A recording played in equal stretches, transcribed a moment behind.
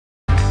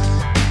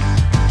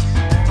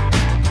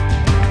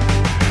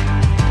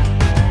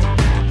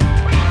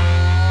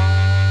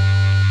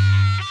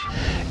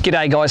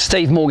G'day guys,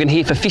 Steve Morgan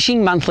here for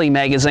Fishing Monthly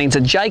Magazine's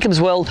at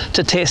Jacobs Well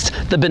to test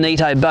the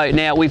Bonito boat.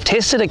 Now, we've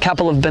tested a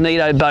couple of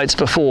Bonito boats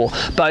before,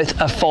 both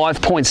a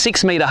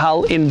 5.6 metre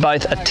hull in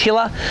both a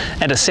tiller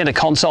and a centre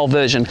console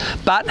version.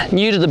 But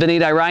new to the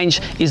Bonito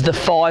range is the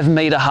 5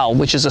 metre hull,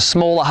 which is a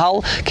smaller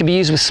hull, can be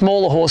used with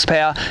smaller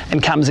horsepower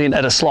and comes in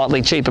at a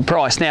slightly cheaper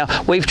price. Now,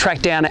 we've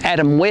tracked down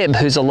Adam Webb,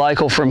 who's a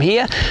local from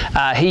here.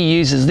 He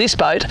uses this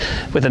boat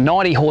with a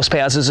 90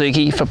 horsepower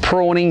Suzuki for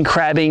prawning,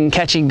 crabbing,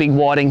 catching big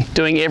whiting,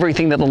 doing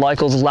everything that the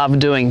locals love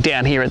doing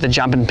down here at the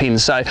jumping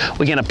pins. So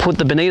we're going to put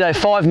the Bonito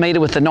 5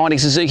 metre with the 90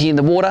 Suzuki in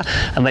the water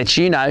and let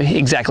you know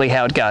exactly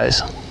how it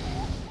goes.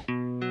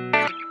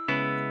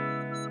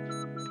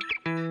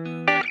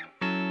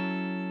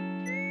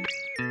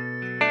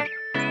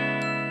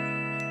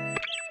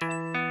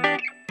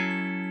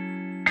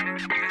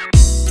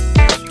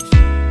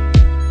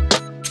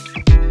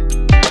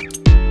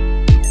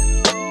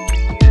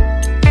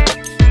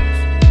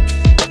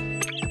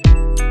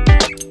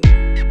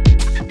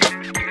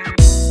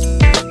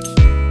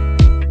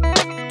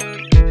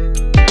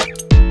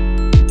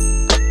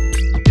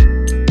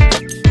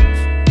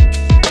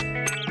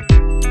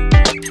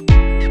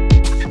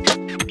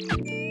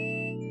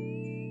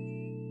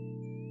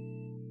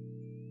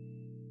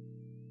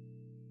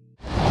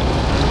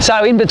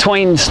 So in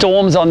between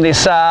storms on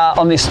this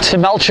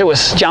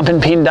tumultuous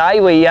jumping pin day,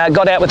 we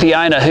got out with the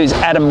owner, who's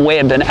Adam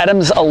Webb, and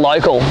Adam's a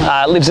local,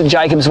 lives at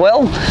Jacobs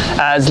Well,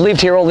 has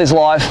lived here all his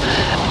life.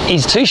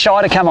 He's too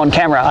shy to come on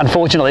camera,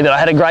 unfortunately, but I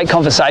had a great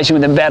conversation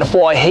with him about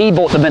why he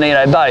bought the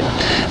Bonito boat.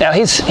 Now,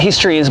 his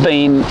history has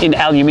been in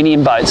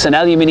aluminium boats, and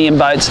aluminium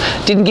boats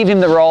didn't give him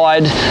the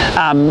ride,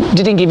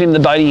 didn't give him the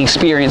boating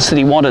experience that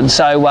he wanted.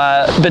 So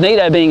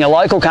Bonito, being a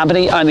local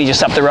company, only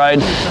just up the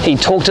road, he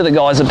talked to the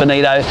guys at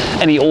Bonito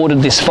and he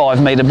ordered this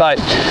 5 metre boat.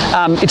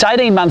 It's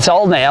 18 months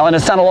old now and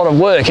it's done a lot of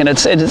work, and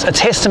it's a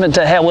testament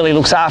to how well he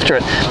looks after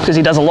it, because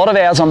he does a lot of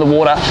hours on the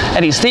water,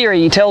 and his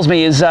theory, he tells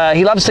me, is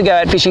he loves to go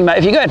out fishing.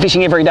 If you go out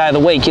fishing every day of the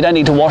week, you don't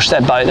need to wash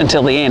that boat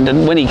until the end.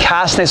 And when he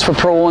cast nets for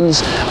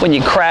prawns, when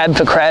you crab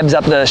for crabs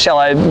up the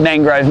shallow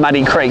mangrove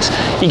muddy creeks,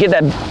 you get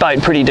that boat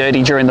pretty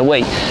dirty during the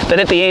week. But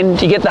at the end,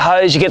 you get the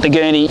hose, you get the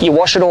gurney, you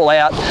wash it all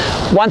out.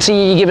 Once a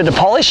year you give it a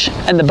polish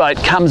and the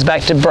boat comes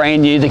back to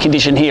brand new, the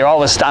condition here. I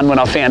was stunned when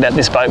I found out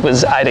this boat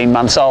was 18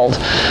 months old.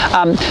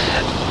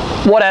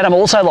 What Adam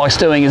also likes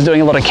doing is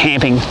doing a lot of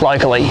camping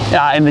locally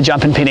in the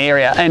jumping pin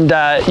area, and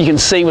you can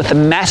see with the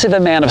massive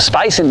amount of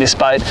space in this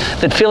boat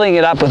that filling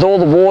it up with all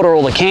the water,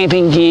 all the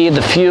camping gear,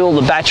 the fuel,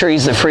 the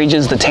batteries, the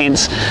fridges, the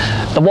tents,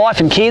 the wife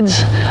and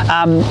kids,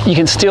 you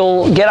can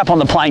still get up on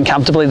the plane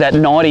comfortably. That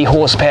 90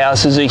 horsepower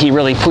Suzuki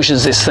really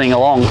pushes this thing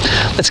along.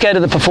 Let's go to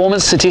the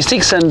performance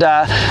statistics, and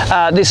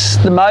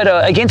the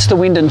motor, against the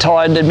wind and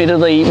tide,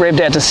 admittedly revved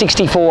out to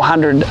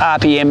 6,400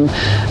 RPM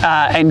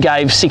and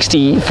gave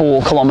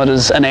 64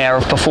 kilometres an hour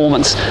of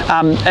performance,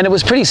 and it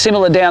was pretty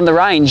similar down the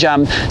range.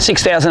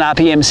 6,000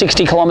 RPM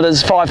 60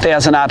 kilometres,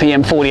 5,000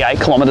 RPM 48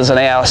 kilometres an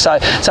hour. So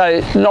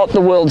not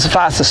the world's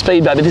fastest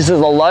speedboat, but this is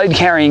a load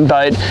carrying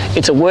boat.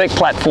 It's a work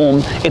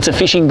platform, it's a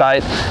fishing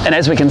boat, and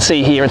as we can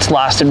see here, it's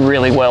lasted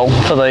really well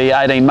for the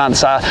 18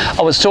 months.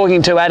 I was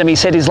talking to Adam, he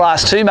said his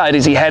last 2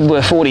 motors he had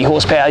were 40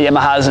 horsepower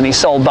Yamahas, and he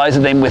sold both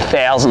of them with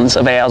thousands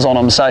of hours on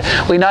them. So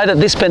we know that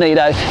this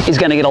Bonito is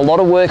going to get a lot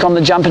of work on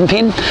the jumping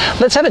pin.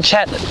 Let's have a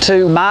chat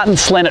to Martin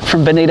Slennett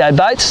from Bonito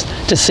Boats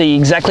to see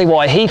exactly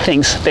why he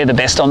thinks they're the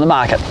best on the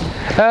market.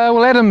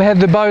 Well, Adam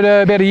had the boat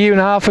about a year and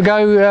a half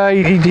ago.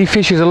 He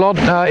fishes a lot,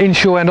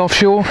 inshore and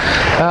offshore.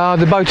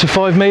 The boat's a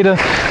 5 metre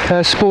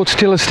sports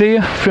tiller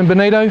steer from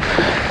Bonito,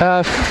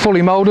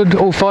 fully moulded,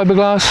 all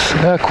fibreglass,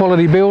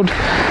 quality build.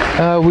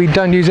 We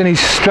don't use any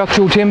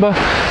structural timber,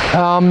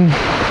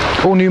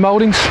 all new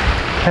mouldings,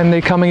 and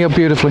they're coming out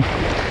beautifully.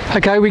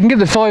 Okay, we can get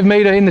the 5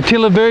 metre in the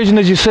tiller version,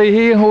 as you see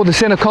here, or the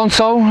centre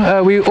console.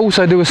 We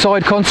also do a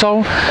side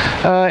console.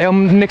 Our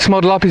next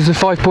model up is the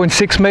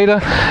 5.6 metre,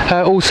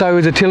 also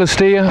is a tiller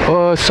steer,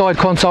 or side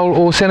console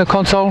or centre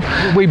console.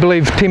 We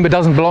believe timber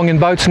doesn't belong in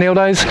boats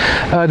nowadays.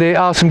 There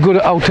are some good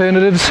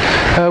alternatives.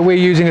 We're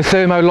using a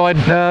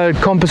thermolite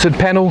composite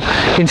panel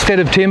instead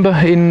of timber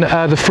in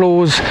the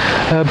floors,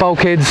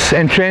 bulkheads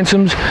and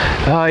transoms.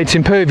 It's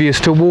impervious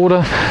to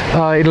water.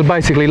 It'll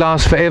basically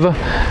last forever,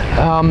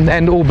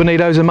 and all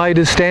Bonitos are made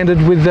as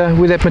standard with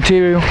that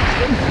material.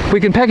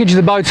 We can package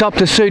the boats up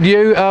to suit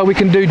you. We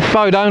can do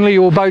boat only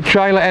or boat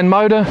trailer and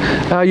motor.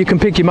 You can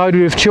pick your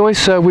motor of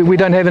choice. We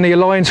don't have any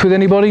alliance with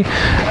anybody,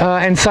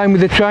 and same with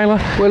the trailer.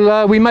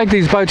 Well, we make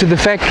these boats at the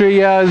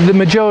factory. The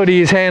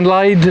majority is hand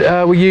laid.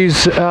 We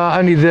use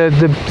only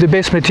the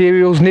best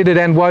materials, knitted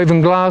and woven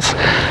glass.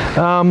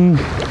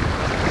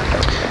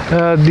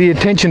 The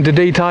attention to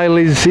detail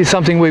is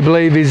something we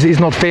believe is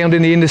not found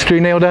in the industry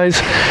nowadays.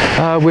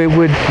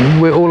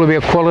 We're all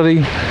about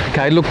quality.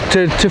 Okay, look,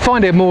 to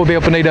find out more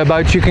about Bonito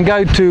Boats, you can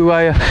go to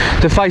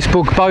the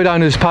Facebook Boat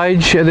Owners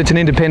page. That's an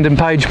independent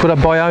page put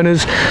up by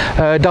owners,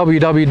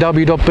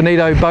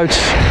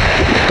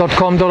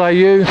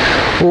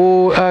 www.bonitoboats.com.au,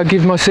 or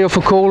give myself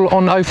a call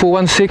on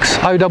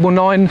 0416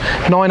 099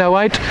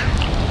 908.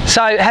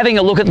 So having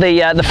a look at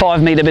the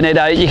 5 metre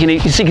Bonito, you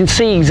can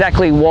see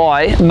exactly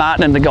why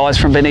Martin and the guys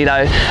from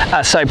Bonito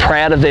are so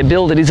proud of their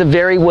build. It is a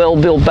very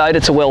well built boat,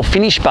 it's a well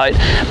finished boat,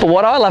 but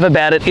what I love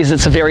about it is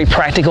it's a very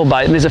practical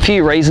boat, and there's a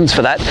few reasons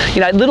for that.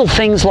 You know, little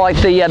things like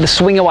the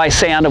swing away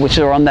sounder, which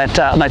are on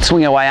that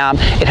swing away arm,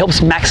 it helps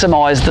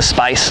maximise the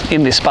space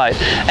in this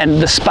boat, and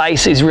the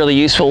space is really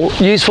useful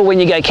when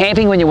you go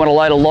camping, when you want to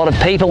load a lot of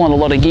people and a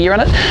lot of gear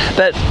in it.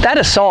 But that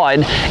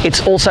aside,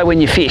 it's also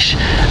when you fish.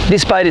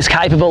 This boat is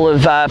capable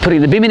of putting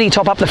the bimini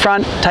top up the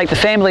front, take the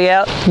family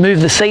out,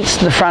 move the seats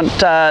to the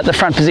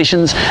front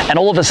positions, and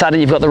all of a sudden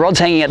you've got the rods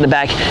hanging at the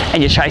back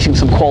and you're chasing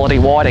some quality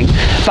whiting.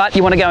 But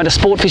you want to go into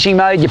sport fishing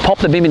mode, you pop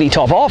the bimini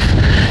top off,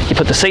 you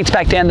put the seats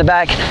back down the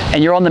back,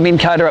 and you're on the Minn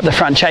Kota up the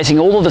front chasing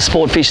all of the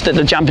sport fish that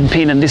the jumping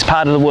pin in this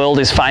part of the world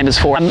is famous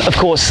for. Of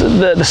course,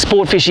 the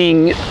sport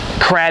fishing,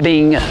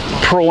 crabbing,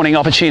 prawning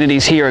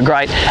opportunities here are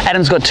great.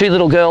 Adam's got 2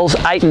 little girls,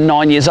 8 and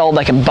 9 years old.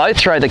 They can both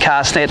throw the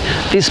cast net.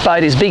 This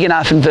boat is big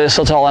enough and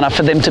versatile enough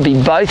for them to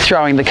be both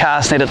throwing the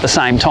cast net at the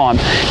same time.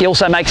 He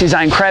also makes his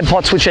own crab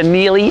pots, which are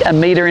nearly 1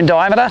 metre in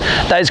diameter.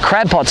 Those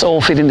crab pots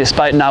all fit in this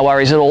boat, no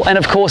worries at all. And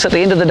of course, at the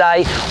end of the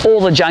day, all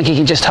the junk you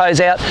can just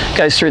hose out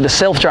goes through the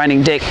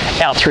self-draining deck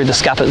out through the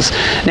scuppers.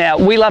 Now,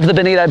 we love the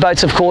Bonito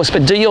boats, of course,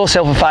 but do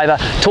yourself a favour,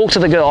 talk to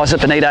the guys at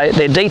Bonito.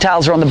 Their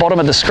details are on the bottom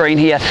of the screen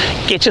here.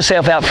 Get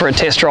yourself out for a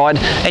test ride,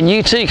 and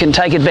you too can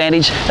take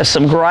advantage of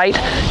some great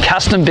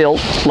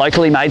custom-built,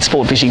 locally made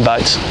sport fishing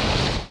boats.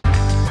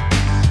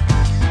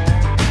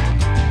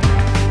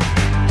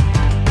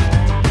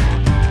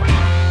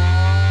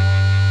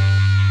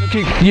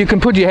 You can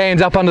put your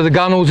hands up under the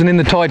gunnels and in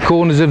the tight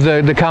corners of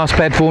the cast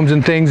platforms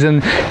and things,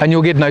 and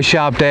you'll get no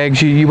sharp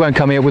dags. You won't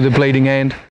come out with a bleeding hand.